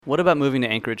What about moving to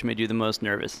Anchorage made you the most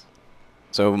nervous?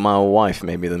 So my wife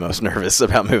made me the most nervous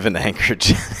about moving to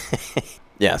Anchorage.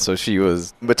 Yeah, so she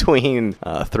was between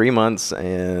 3 months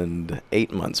and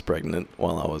 8 months pregnant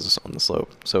while I was on the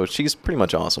slope. So she's pretty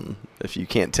much awesome, if you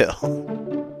can't tell.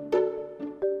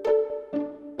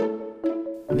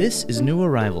 This is New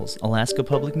Arrivals, Alaska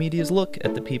Public Media's look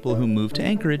at the people who moved to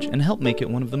Anchorage and helped make it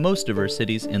one of the most diverse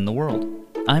cities in the world.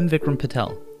 I'm Vikram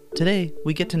Patel. Today,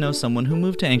 we get to know someone who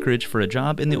moved to Anchorage for a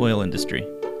job in the oil industry.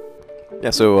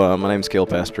 Yeah, so my name's Cale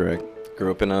Pasterek. Grew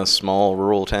up in a small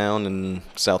rural town in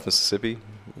South Mississippi,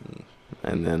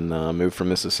 and then moved from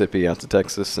Mississippi out to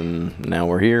Texas, and now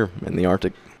we're here in the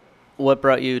Arctic. What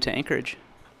brought you to Anchorage?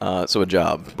 So a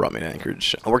job brought me to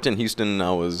Anchorage. I worked in Houston.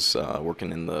 I was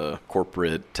working in the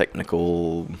corporate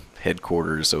technical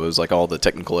headquarters, so it was like all the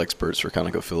technical experts for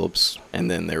ConocoPhillips, and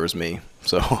then there was me.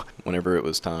 So whenever it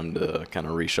was time to kind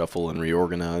of reshuffle and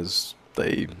reorganize,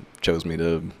 they chose me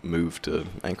to move to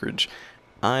Anchorage.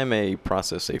 I'm a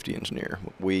process safety engineer.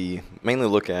 We mainly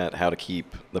look at how to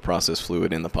keep the process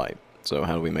fluid in the pipe. So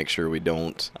how do we make sure we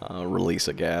don't release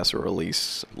a gas or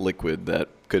release liquid that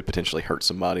could potentially hurt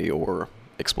somebody or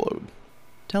explode?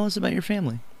 Tell us about your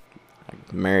family. I'm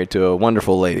married to a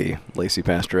wonderful lady, Lacey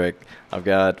Pasterek. I've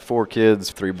got 4 kids,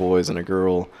 3 boys and a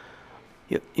girl.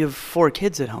 You have 4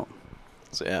 kids at home.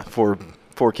 So yeah, four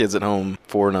kids at home,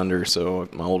 4 and under. So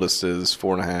my oldest is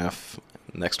 4.5.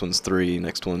 Next one's 3.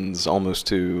 Next one's almost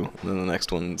 2. And then the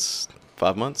next one's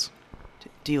 5 months.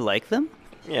 Do you like them?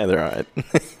 Yeah, they're all right.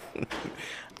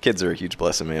 Kids are a huge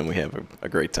blessing, man. We have a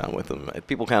great time with them.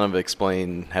 People kind of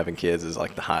explain having kids as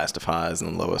like the highest of highs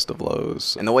and the lowest of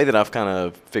lows. And the way that I've kind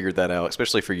of figured that out,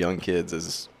 especially for young kids,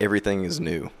 is everything is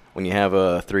new. When you have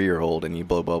a 3-year-old and you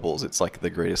blow bubbles, it's like the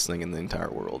greatest thing in the entire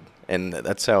world. And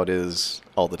that's how it is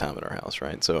all the time at our house,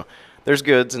 right? So there's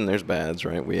goods and there's bads,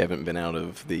 right? We haven't been out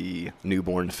of the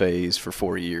newborn phase for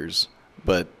 4 years,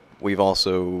 but we've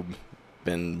also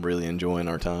been really enjoying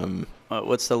our time.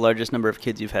 What's the largest number of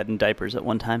kids you've had in diapers at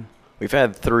one time? We've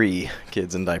had 3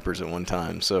 kids in diapers at one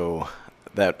time, so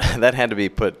that had to be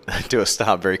put to a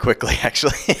stop very quickly,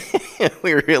 actually.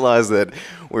 We realized that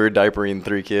we were diapering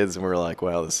 3 kids, and we were like,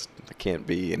 wow, this can't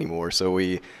be anymore. So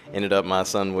we ended up, we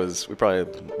probably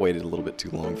waited a little bit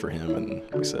too long for him, and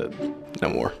we said, no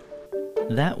more.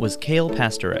 That was Cale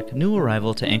Pasterek, new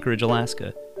arrival to Anchorage,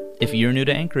 Alaska. If you're new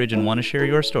to Anchorage and want to share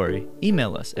your story,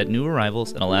 email us at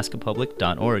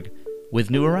newarrivals@alaskapublic.org. With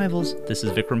New Arrivals, this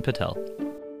is Vikram Patel.